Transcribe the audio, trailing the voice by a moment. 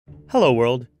Hello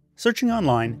world! Searching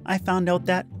online, I found out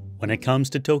that when it comes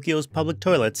to Tokyo's public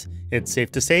toilets, it's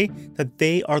safe to say that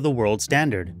they are the world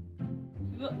standard.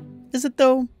 Is it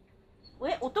though?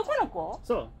 男の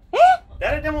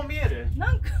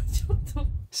子?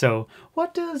 So,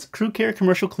 what does Crew Care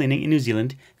Commercial Cleaning in New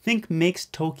Zealand think makes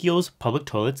Tokyo's public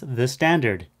toilets this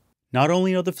standard? Not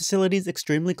only are the facilities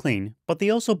extremely clean, but they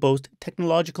also boast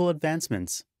technological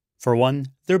advancements. For one,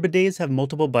 their bidets have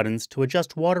multiple buttons to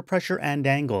adjust water pressure and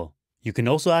angle. You can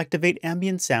also activate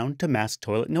ambient sound to mask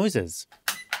toilet noises.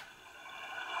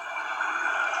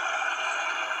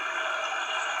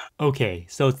 Okay,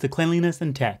 so it's the cleanliness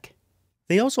and tech.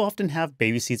 They also often have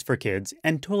baby seats for kids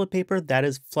and toilet paper that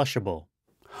is flushable.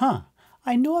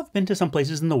 I know I've been to some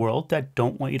places in the world that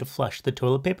don't want you to flush the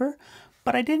toilet paper,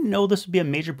 but I didn't know this would be a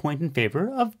major point in favor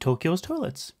of Tokyo's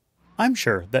toilets. I'm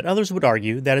sure that others would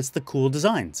argue that it's the cool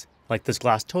designs, like this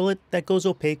glass toilet that goes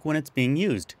opaque when it's being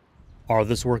used, or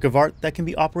this work of art that can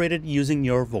be operated using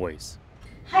your voice.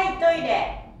 Hi,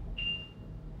 toilet.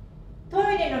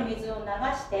 Toilet の水を流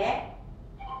して。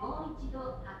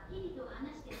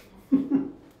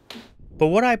But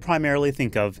what I primarily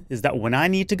think of is that when I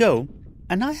need to go,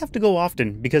 and I have to go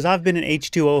often because I've been an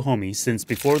H2O homie since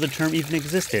before the term even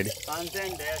existed,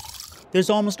 there's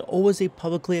almost always a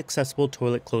publicly accessible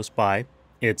toilet close by,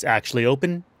 it's actually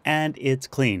open, and it's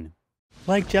clean.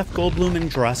 Like Jeff Goldblum in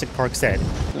Jurassic Park said,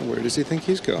 now where does he think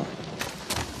he's going?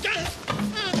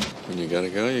 When you gotta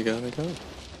go, you gotta go.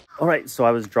 Alright, so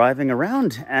I was driving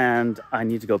around and I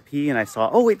need to go pee and I saw,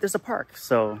 oh wait, there's a park.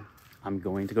 So I'm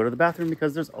going to go to the bathroom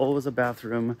because there's always a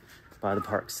bathroom by the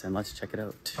parks, and let's check it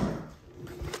out.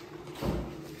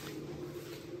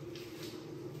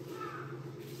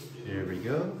 Here we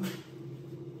go.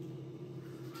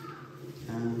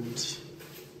 And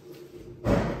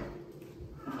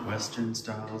Western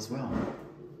style as well.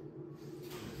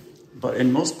 But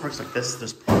in most parks like this,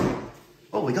 there's probably...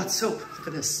 Oh, we got soap. Look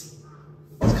at this.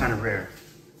 It's kind of rare,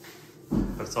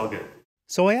 but it's all good.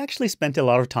 So I actually spent a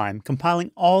lot of time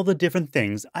compiling all the different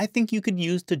things I think you could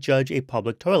use to judge a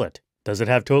public toilet. Does it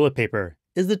have toilet paper?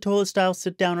 Is the toilet style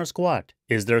sit down or squat?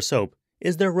 Is there soap?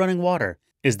 Is there running water?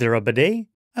 Is there a bidet?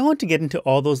 I want to get into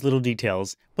all those little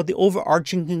details, but the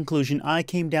overarching conclusion I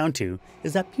came down to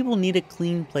is that people need a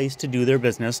clean place to do their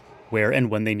business where and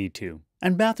when they need to.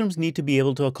 And bathrooms need to be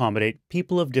able to accommodate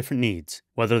people of different needs,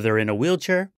 whether they're in a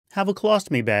wheelchair, have a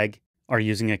colostomy bag, are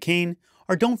using a cane,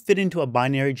 or don't fit into a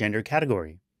binary gender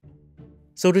category.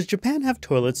 So does Japan have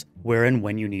toilets where and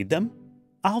when you need them?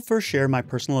 I'll first share my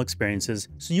personal experiences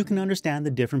so you can understand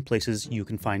the different places you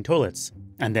can find toilets.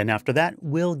 And then after that,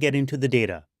 we'll get into the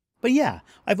data. But yeah,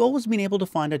 I've always been able to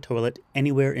find a toilet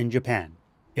anywhere in Japan.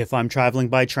 If I'm traveling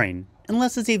by train,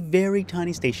 unless it's a very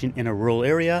tiny station in a rural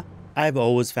area, I've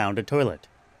always found a toilet.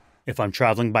 If I'm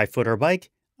traveling by foot or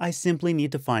bike, I simply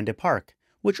need to find a park,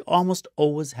 which almost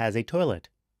always has a toilet.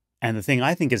 And the thing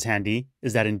I think is handy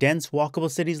is that in dense, walkable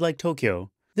cities like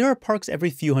Tokyo, there are parks every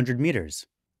few hundred meters.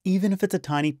 Even if it's a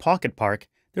tiny pocket park,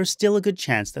 there's still a good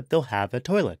chance that they'll have a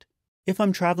toilet. If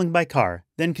I'm traveling by car,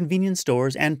 then convenience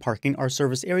stores and parking or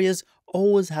service areas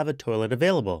always have a toilet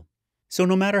available. So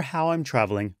no matter how I'm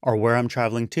traveling or where I'm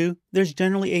traveling to, there's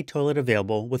generally a toilet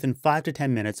available within 5 to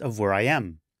 10 minutes of where I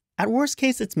am. At worst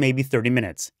case, it's maybe 30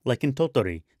 minutes, like in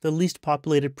Tottori, the least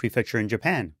populated prefecture in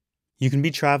Japan. You can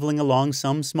be traveling along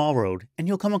some small road and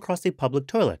you'll come across a public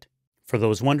toilet. For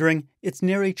those wondering, it's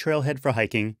near a trailhead for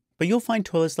hiking, but you'll find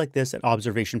toilets like this at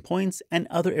observation points and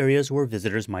other areas where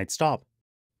visitors might stop.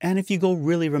 And if you go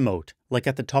really remote, like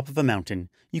at the top of a mountain,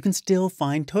 you can still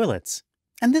find toilets.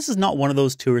 And this is not one of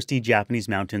those touristy Japanese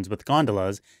mountains with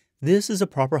gondolas. This is a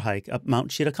proper hike up Mount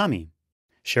Shirakami.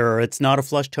 Sure, it's not a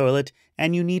flush toilet,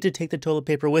 and you need to take the toilet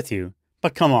paper with you,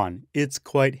 but come on, it's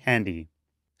quite handy.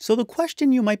 So the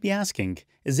question you might be asking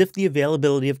is if the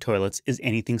availability of toilets is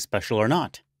anything special or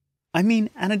not. I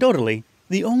mean, anecdotally,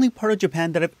 the only part of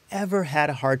Japan that I've ever had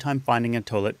a hard time finding a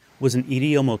toilet was in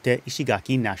Iriomote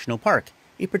Ishigaki National Park,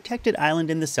 a protected island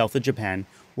in the south of Japan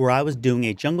where I was doing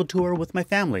a jungle tour with my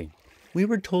family. We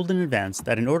were told in advance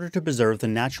that in order to preserve the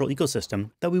natural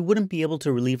ecosystem that we wouldn't be able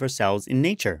to relieve ourselves in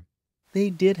nature. They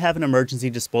did have an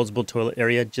emergency disposable toilet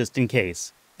area just in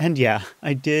case. And yeah,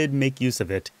 I did make use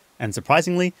of it. And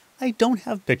surprisingly, I don't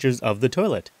have pictures of the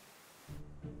toilet.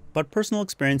 But personal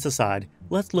experience aside,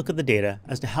 let's look at the data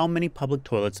as to how many public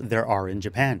toilets there are in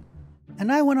Japan.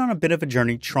 And I went on a bit of a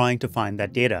journey trying to find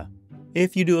that data.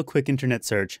 If you do a quick internet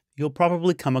search, you'll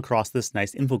probably come across this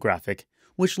nice infographic,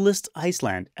 which lists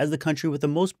Iceland as the country with the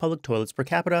most public toilets per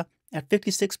capita at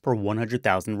 56 per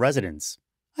 100,000 residents.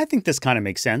 I think this kind of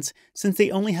makes sense, since they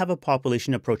only have a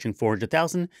population approaching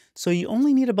 400,000, so you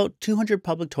only need about 200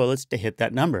 public toilets to hit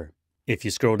that number. If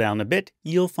you scroll down a bit,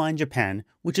 you'll find Japan,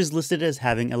 which is listed as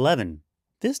having 11.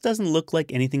 This doesn't look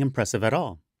like anything impressive at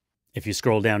all. If you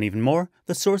scroll down even more,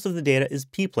 the source of the data is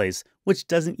Pplace, which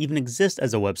doesn't even exist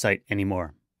as a website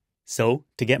anymore. So,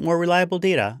 to get more reliable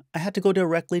data, I had to go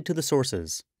directly to the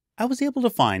sources. I was able to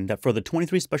find that for the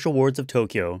 23 special wards of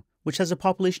Tokyo, which has a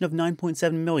population of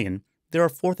 9.7 million, there are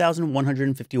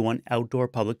 4,151 outdoor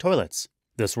public toilets.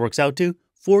 This works out to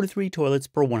 43 toilets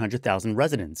per 100,000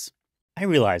 residents. I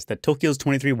realize that Tokyo's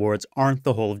 23 wards aren't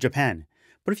the whole of Japan,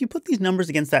 but if you put these numbers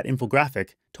against that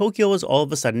infographic, Tokyo is all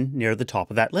of a sudden near the top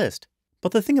of that list.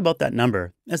 But the thing about that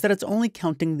number is that it's only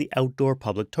counting the outdoor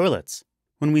public toilets.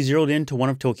 When we zeroed in to one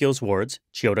of Tokyo's wards,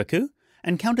 Chiyodaku,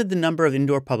 and counted the number of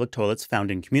indoor public toilets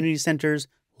found in community centers,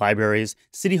 libraries,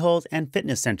 city halls, and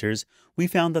fitness centers, we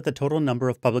found that the total number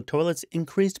of public toilets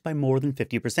increased by more than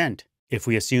 50%. If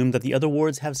we assume that the other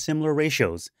wards have similar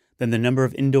ratios, then the number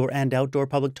of indoor and outdoor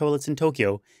public toilets in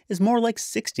Tokyo is more like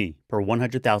 60 per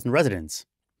 100,000 residents.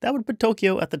 That would put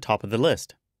Tokyo at the top of the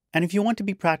list. And if you want to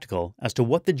be practical as to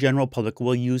what the general public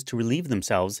will use to relieve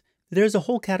themselves, there is a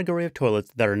whole category of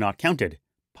toilets that are not counted: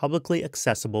 publicly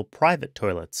accessible private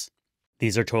toilets.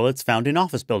 These are toilets found in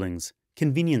office buildings,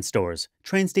 convenience stores,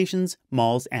 train stations,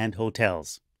 malls, and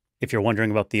hotels. If you're wondering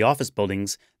about the office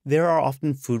buildings, there are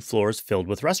often food floors filled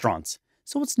with restaurants,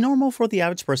 so it's normal for the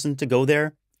average person to go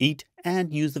there, eat,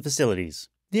 and use the facilities.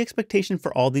 The expectation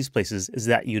for all these places is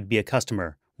that you'd be a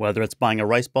customer, whether it's buying a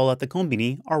rice ball at the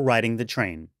konbini or riding the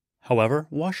train. However,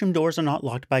 washroom doors are not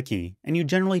locked by key, and you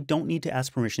generally don't need to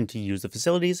ask permission to use the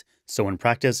facilities, so in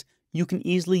practice, you can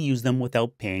easily use them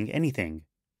without paying anything.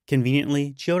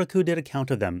 Conveniently, Chiyodaku did a count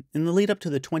of them in the lead up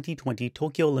to the 2020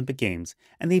 Tokyo Olympic Games,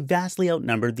 and they vastly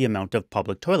outnumbered the amount of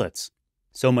public toilets.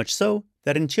 So much so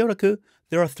that in Chiyodaku,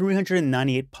 there are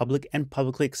 398 public and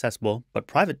publicly accessible but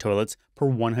private toilets per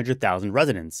 100,000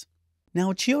 residents.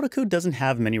 Now, Chiyodaku doesn't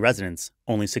have many residents,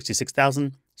 only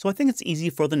 66,000, so I think it's easy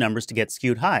for the numbers to get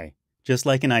skewed high, just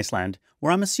like in Iceland,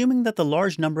 where I'm assuming that the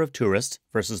large number of tourists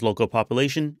versus local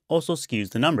population also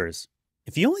skews the numbers.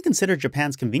 If you only consider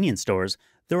Japan's convenience stores,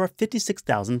 there are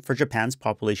 56,000 for Japan's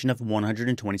population of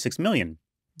 126 million.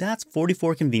 That's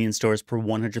 44 convenience stores per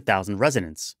 100,000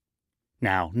 residents.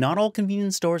 Now, not all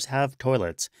convenience stores have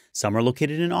toilets. Some are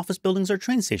located in office buildings or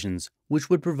train stations, which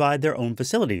would provide their own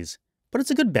facilities. But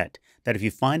it's a good bet that if you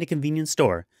find a convenience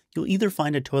store, you'll either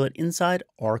find a toilet inside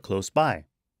or close by.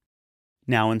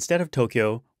 Now, instead of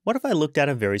Tokyo, what if I looked at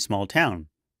a very small town?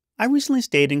 I recently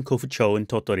stayed in Kofucho in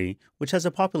Tottori, which has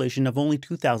a population of only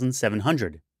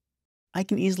 2,700. I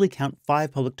can easily count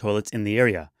 5 public toilets in the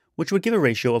area, which would give a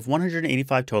ratio of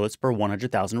 185 toilets per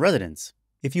 100,000 residents.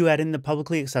 If you add in the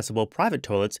publicly accessible private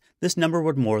toilets, this number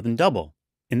would more than double.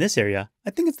 In this area, I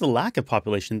think it's the lack of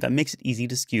population that makes it easy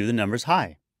to skew the numbers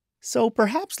high. So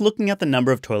perhaps looking at the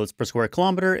number of toilets per square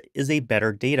kilometer is a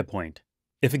better data point.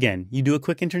 If again, you do a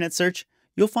quick internet search,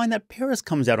 you'll find that Paris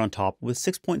comes out on top with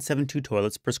 6.72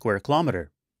 toilets per square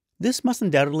kilometer. This must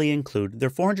undoubtedly include their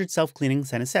 400 self-cleaning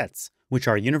senisets, which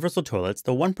are universal toilets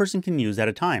that one person can use at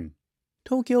a time.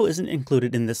 Tokyo isn't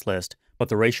included in this list, but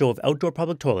the ratio of outdoor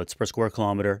public toilets per square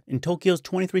kilometer in Tokyo's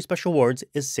 23 special wards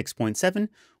is 6.7,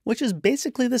 which is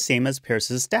basically the same as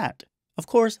Paris's stat. Of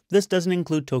course, this doesn't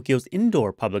include Tokyo's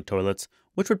indoor public toilets,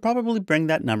 which would probably bring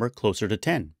that number closer to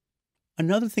 10.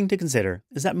 Another thing to consider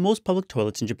is that most public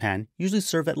toilets in Japan usually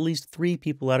serve at least 3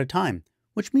 people at a time,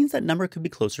 which means that number could be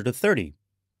closer to 30.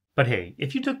 But hey,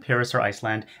 if you took Paris or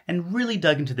Iceland and really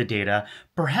dug into the data,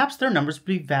 perhaps their numbers would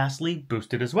be vastly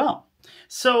boosted as well.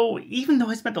 So even though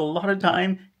I spent a lot of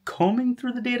time combing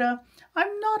through the data,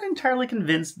 I'm not entirely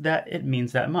convinced that it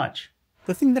means that much.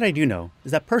 The thing that I do know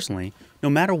is that personally, no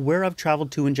matter where I've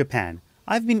traveled to in Japan,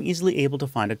 I've been easily able to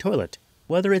find a toilet,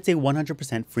 whether it's a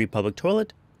 100% free public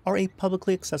toilet or a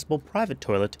publicly accessible private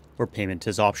toilet where payment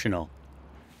is optional.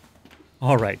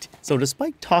 Alright, so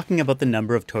despite talking about the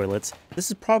number of toilets, this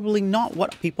is probably not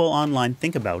what people online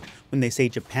think about when they say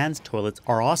Japan's toilets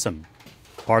are awesome.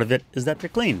 Part of it is that they're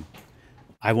clean.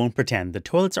 I won't pretend the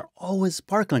toilets are always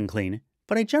sparkling clean,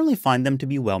 but I generally find them to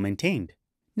be well maintained.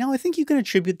 Now I think you can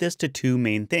attribute this to 2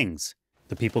 main things: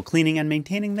 the people cleaning and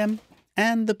maintaining them,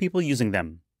 and the people using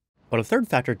them. But a third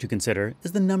factor to consider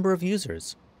is the number of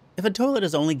users. If a toilet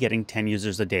is only getting 10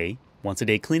 users a day, once a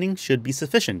day cleaning should be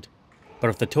sufficient. But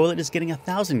if the toilet is getting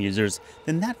 1,000 users,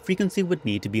 then that frequency would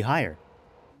need to be higher.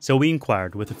 So we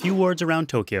inquired with a few wards around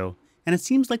Tokyo, and it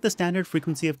seems like the standard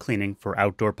frequency of cleaning for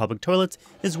outdoor public toilets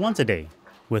is once a day,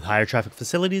 with higher traffic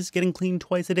facilities getting cleaned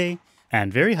twice a day,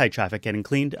 and very high traffic getting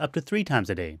cleaned up to 3 times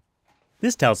a day.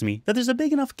 This tells me that there's a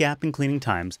big enough gap in cleaning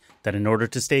times that in order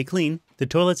to stay clean, the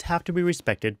toilets have to be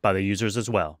respected by the users as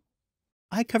well.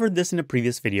 I covered this in a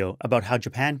previous video about how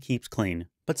Japan keeps clean,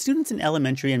 but students in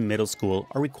elementary and middle school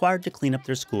are required to clean up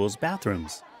their school's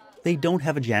bathrooms. They don't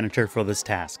have a janitor for this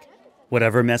task.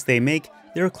 Whatever mess they make,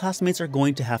 their classmates are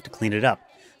going to have to clean it up,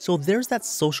 so there's that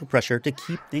social pressure to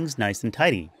keep things nice and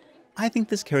tidy. I think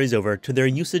this carries over to their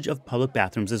usage of public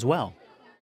bathrooms as well.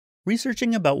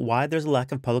 Researching about why there's a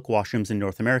lack of public washrooms in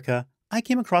North America, I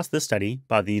came across this study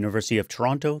by the University of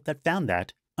Toronto that found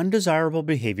that undesirable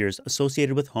behaviors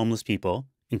associated with homeless people,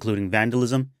 including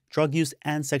vandalism, drug use,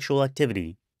 and sexual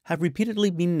activity, have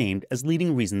repeatedly been named as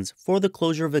leading reasons for the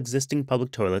closure of existing public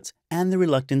toilets and the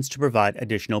reluctance to provide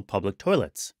additional public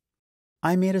toilets.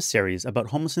 I made a series about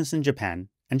homelessness in Japan,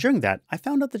 and during that, I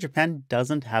found out that Japan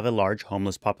doesn't have a large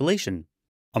homeless population.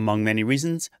 Among many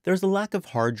reasons, there's a lack of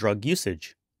hard drug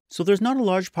usage. So there's not a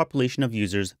large population of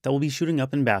users that will be shooting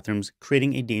up in bathrooms,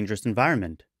 creating a dangerous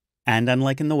environment. And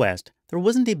unlike in the West, there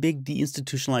wasn't a big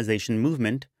deinstitutionalization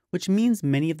movement, which means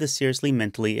many of the seriously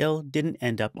mentally ill didn't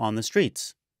end up on the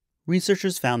streets.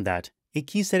 Researchers found that a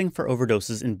key setting for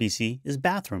overdoses in BC is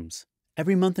bathrooms.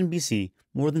 Every month in BC,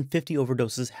 more than 50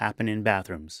 overdoses happen in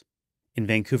bathrooms. In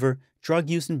Vancouver, drug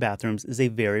use in bathrooms is a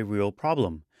very real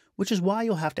problem, which is why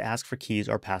you'll have to ask for keys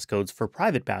or passcodes for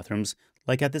private bathrooms,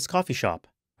 like at this coffee shop,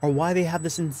 or why they have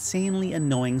this insanely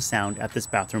annoying sound at this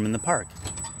bathroom in the park.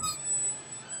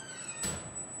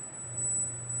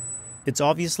 It's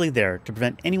obviously there to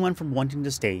prevent anyone from wanting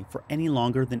to stay for any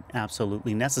longer than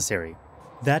absolutely necessary.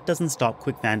 That doesn't stop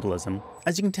quick vandalism,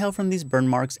 as you can tell from these burn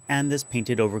marks and this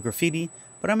painted over graffiti,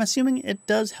 but I'm assuming it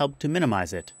does help to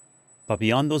minimize it. But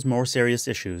beyond those more serious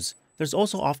issues, there's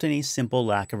also often a simple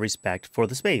lack of respect for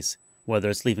the space,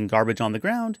 whether it's leaving garbage on the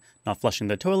ground, not flushing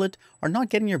the toilet, or not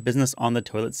getting your business on the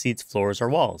toilet seats, floors, or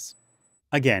walls.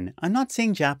 Again, I'm not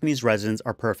saying Japanese residents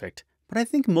are perfect, but I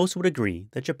think most would agree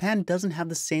that Japan doesn't have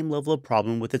the same level of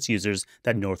problem with its users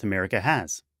that North America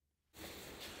has.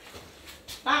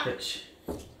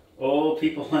 Oh,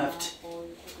 people left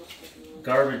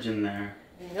garbage in there.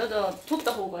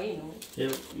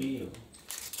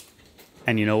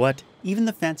 And you know what? Even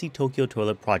the fancy Tokyo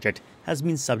Toilet project has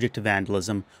been subject to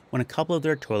vandalism when a couple of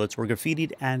their toilets were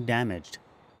graffitied and damaged.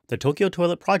 The Tokyo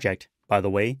Toilet project, by the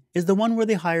way, is the one where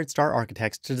they hired star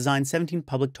architects to design 17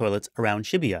 public toilets around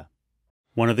Shibuya.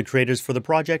 One of the creators for the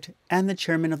project and the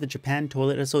chairman of the Japan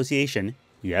Toilet Association,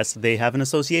 yes, they have an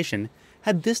association,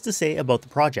 had this to say about the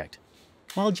project.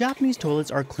 While Japanese toilets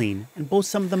are clean and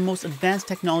boast some of the most advanced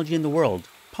technology in the world,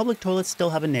 public toilets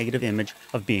still have a negative image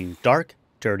of being dark,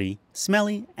 dirty,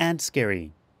 smelly, and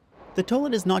scary. The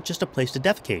toilet is not just a place to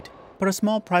defecate, but a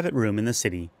small private room in the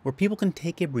city where people can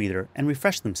take a breather and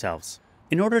refresh themselves.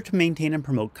 In order to maintain and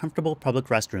promote comfortable public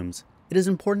restrooms, it is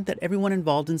important that everyone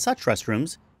involved in such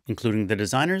restrooms, including the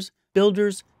designers,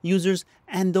 builders, users,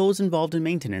 and those involved in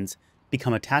maintenance,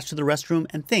 become attached to the restroom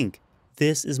and think,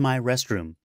 "This is my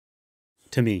restroom."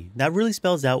 To me, that really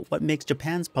spells out what makes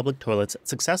Japan's public toilets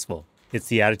successful. It's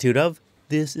the attitude of,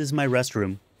 "This is my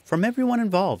restroom," from everyone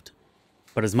involved.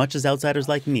 But as much as outsiders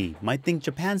like me might think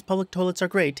Japan's public toilets are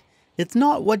great, it's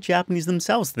not what Japanese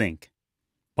themselves think.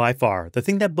 By far, the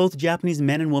thing that both Japanese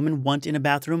men and women want in a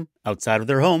bathroom, outside of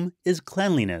their home, is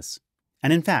cleanliness.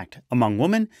 And in fact, among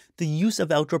women, the use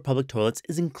of outdoor public toilets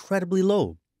is incredibly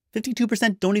low.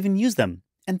 52% don't even use them,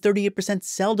 and 38%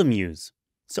 seldom use.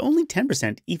 So only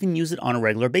 10% even use it on a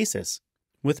regular basis.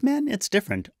 With men, it's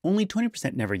different. Only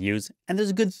 20% never use, and there's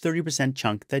a good 30%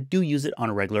 chunk that do use it on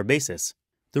a regular basis.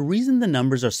 The reason the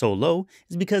numbers are so low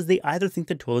is because they either think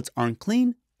the toilets aren't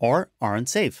clean or aren't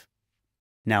safe.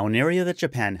 Now, an area that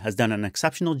Japan has done an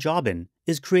exceptional job in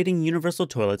is creating universal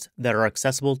toilets that are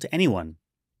accessible to anyone.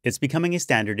 It's becoming a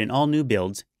standard in all new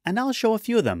builds, and I'll show a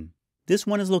few of them. This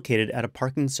one is located at a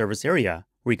parking service area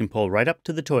where you can pull right up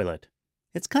to the toilet.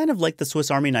 It's kind of like the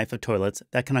Swiss Army knife of toilets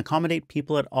that can accommodate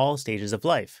people at all stages of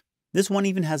life. This one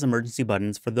even has emergency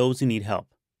buttons for those who need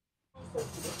help.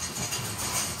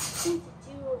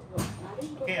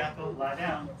 Okay, Apple, lie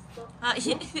down.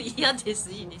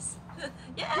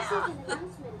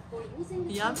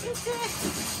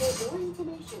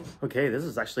 Okay, this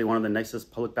is actually one of the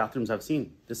nicest public bathrooms I've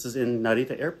seen. This is in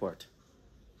Narita Airport.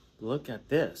 Look at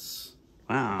this.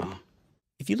 Wow.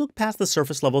 If you look past the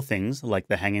surface level things like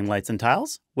the hanging lights and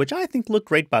tiles, which I think look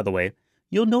great by the way,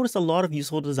 you'll notice a lot of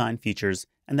useful design features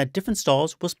and that different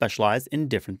stalls will specialize in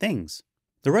different things.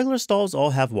 The regular stalls all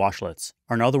have washlets,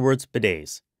 or in other words,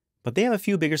 bidets, but they have a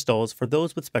few bigger stalls for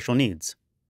those with special needs.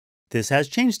 This has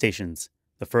change stations.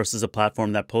 The first is a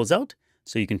platform that pulls out,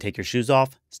 so you can take your shoes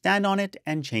off, stand on it,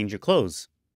 and change your clothes.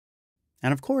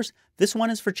 And of course, this one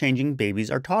is for changing babies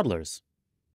or toddlers.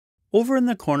 Over in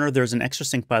the corner, there's an extra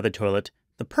sink by the toilet,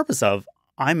 the purpose of,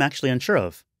 I'm actually unsure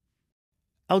of.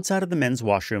 Outside of the men's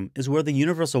washroom is where the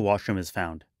universal washroom is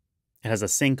found. It has a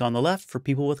sink on the left for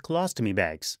people with colostomy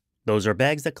bags. Those are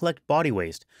bags that collect body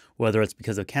waste, whether it's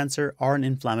because of cancer or an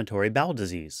inflammatory bowel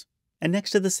disease. And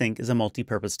next to the sink is a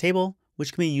multi-purpose table,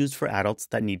 which can be used for adults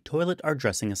that need toilet or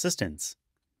dressing assistance.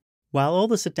 While all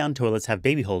the sit-down toilets have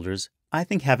baby holders, I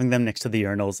think having them next to the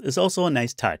urinals is also a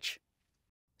nice touch.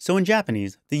 So in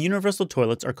Japanese, the universal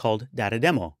toilets are called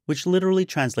daredemo, which literally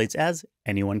translates as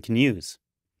anyone can use.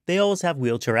 They always have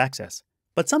wheelchair access,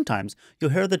 but sometimes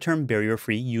you'll hear the term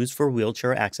barrier-free used for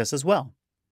wheelchair access as well.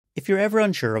 If you're ever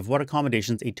unsure of what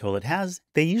accommodations a toilet has,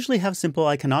 they usually have simple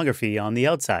iconography on the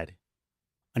outside.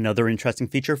 Another interesting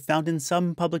feature found in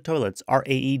some public toilets are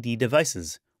AED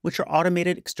devices, which are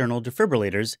automated external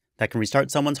defibrillators that can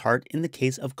restart someone's heart in the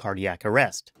case of cardiac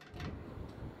arrest.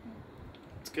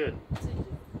 It's good.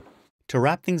 To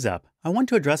wrap things up, I want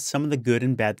to address some of the good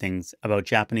and bad things about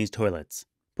Japanese toilets.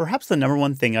 Perhaps the number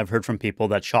one thing I've heard from people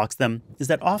that shocks them is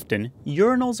that often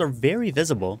urinals are very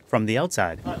visible from the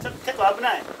outside.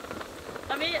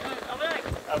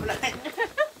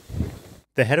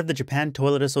 The head of the Japan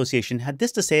Toilet Association had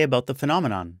this to say about the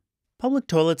phenomenon. Public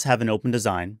toilets have an open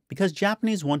design because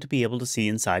Japanese want to be able to see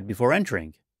inside before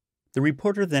entering. The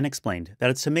reporter then explained that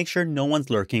it's to make sure no one's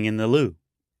lurking in the loo.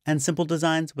 And simple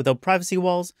designs without privacy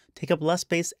walls take up less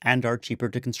space and are cheaper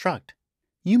to construct.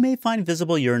 You may find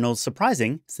visible urinals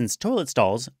surprising since toilet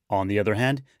stalls, on the other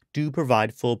hand, do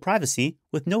provide full privacy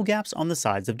with no gaps on the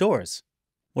sides of doors.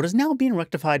 What is now being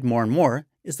rectified more and more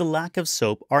is the lack of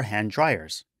soap or hand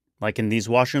dryers. Like in these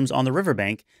washrooms on the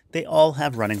riverbank, they all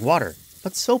have running water,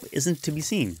 but soap isn't to be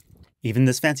seen. Even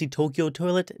this fancy Tokyo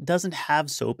toilet doesn't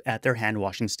have soap at their hand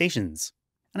washing stations.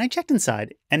 And I checked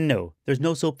inside, and no, there's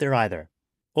no soap there either.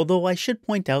 Although I should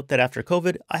point out that after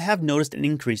COVID, I have noticed an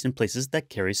increase in places that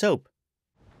carry soap.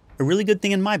 A really good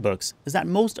thing in my books is that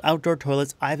most outdoor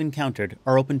toilets I've encountered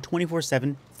are open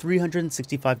 24/7,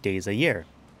 365 days a year.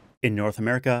 In North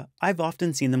America, I've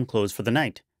often seen them closed for the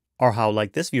night, or how,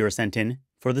 like this viewer sent in,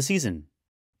 for the season.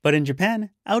 But in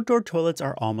Japan, outdoor toilets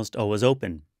are almost always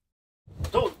open.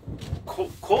 So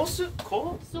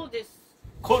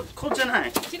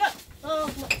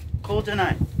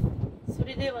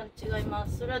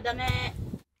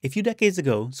A few decades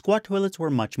ago, squat toilets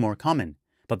were much more common,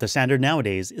 but the standard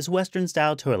nowadays is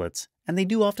Western-style toilets, and they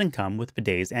do often come with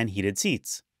bidets and heated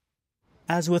seats.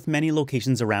 As with many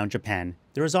locations around Japan,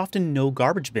 there is often no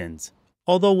garbage bins,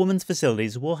 although women's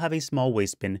facilities will have a small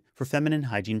waste bin for feminine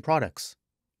hygiene products.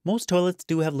 Most toilets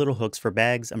do have little hooks for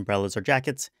bags, umbrellas, or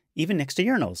jackets, even next to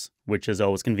urinals, which is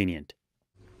always convenient.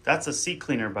 That's a seat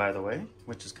cleaner, by the way,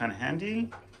 which is kind of handy.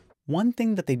 One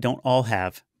thing that they don't all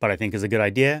have, but I think is a good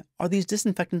idea, are these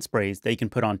disinfectant sprays that you can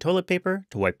put on toilet paper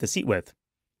to wipe the seat with.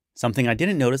 Something I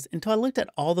didn't notice until I looked at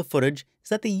all the footage is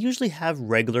that they usually have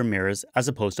regular mirrors as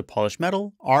opposed to polished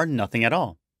metal or nothing at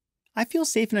all. I feel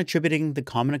safe in attributing the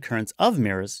common occurrence of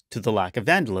mirrors to the lack of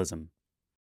vandalism.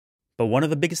 But one of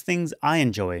the biggest things I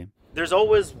enjoy, there's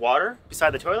always water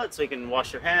beside the toilet so you can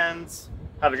wash your hands,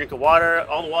 have a drink of water,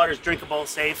 all the water is drinkable,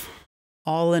 safe.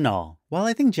 All in all, while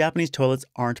I think Japanese toilets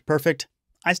aren't perfect,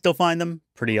 I still find them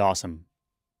pretty awesome.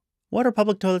 What are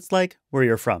public toilets like where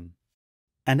you're from?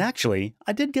 And actually,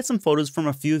 I did get some photos from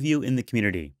a few of you in the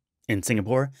community. In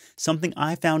Singapore, something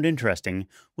I found interesting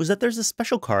was that there's a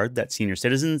special card that senior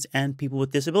citizens and people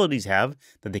with disabilities have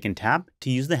that they can tap to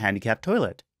use the handicapped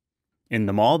toilet. In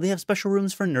the mall, they have special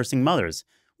rooms for nursing mothers,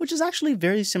 which is actually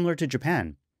very similar to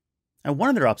Japan. At one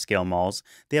of their upscale malls,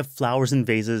 they have flowers in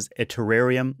vases, a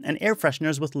terrarium, and air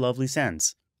fresheners with lovely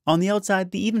scents. On the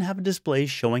outside, they even have a display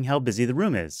showing how busy the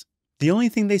room is. The only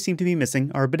thing they seem to be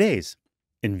missing are bidets.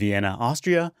 In Vienna,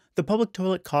 Austria, the public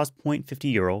toilet costs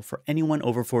 €0.50 for anyone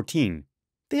over 14.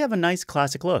 They have a nice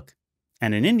classic look.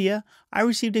 And in India, I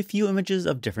received a few images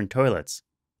of different toilets.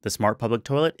 The Smart Public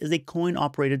Toilet is a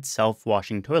coin-operated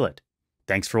self-washing toilet.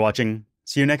 Thanks for watching.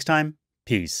 See you next time.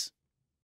 Peace.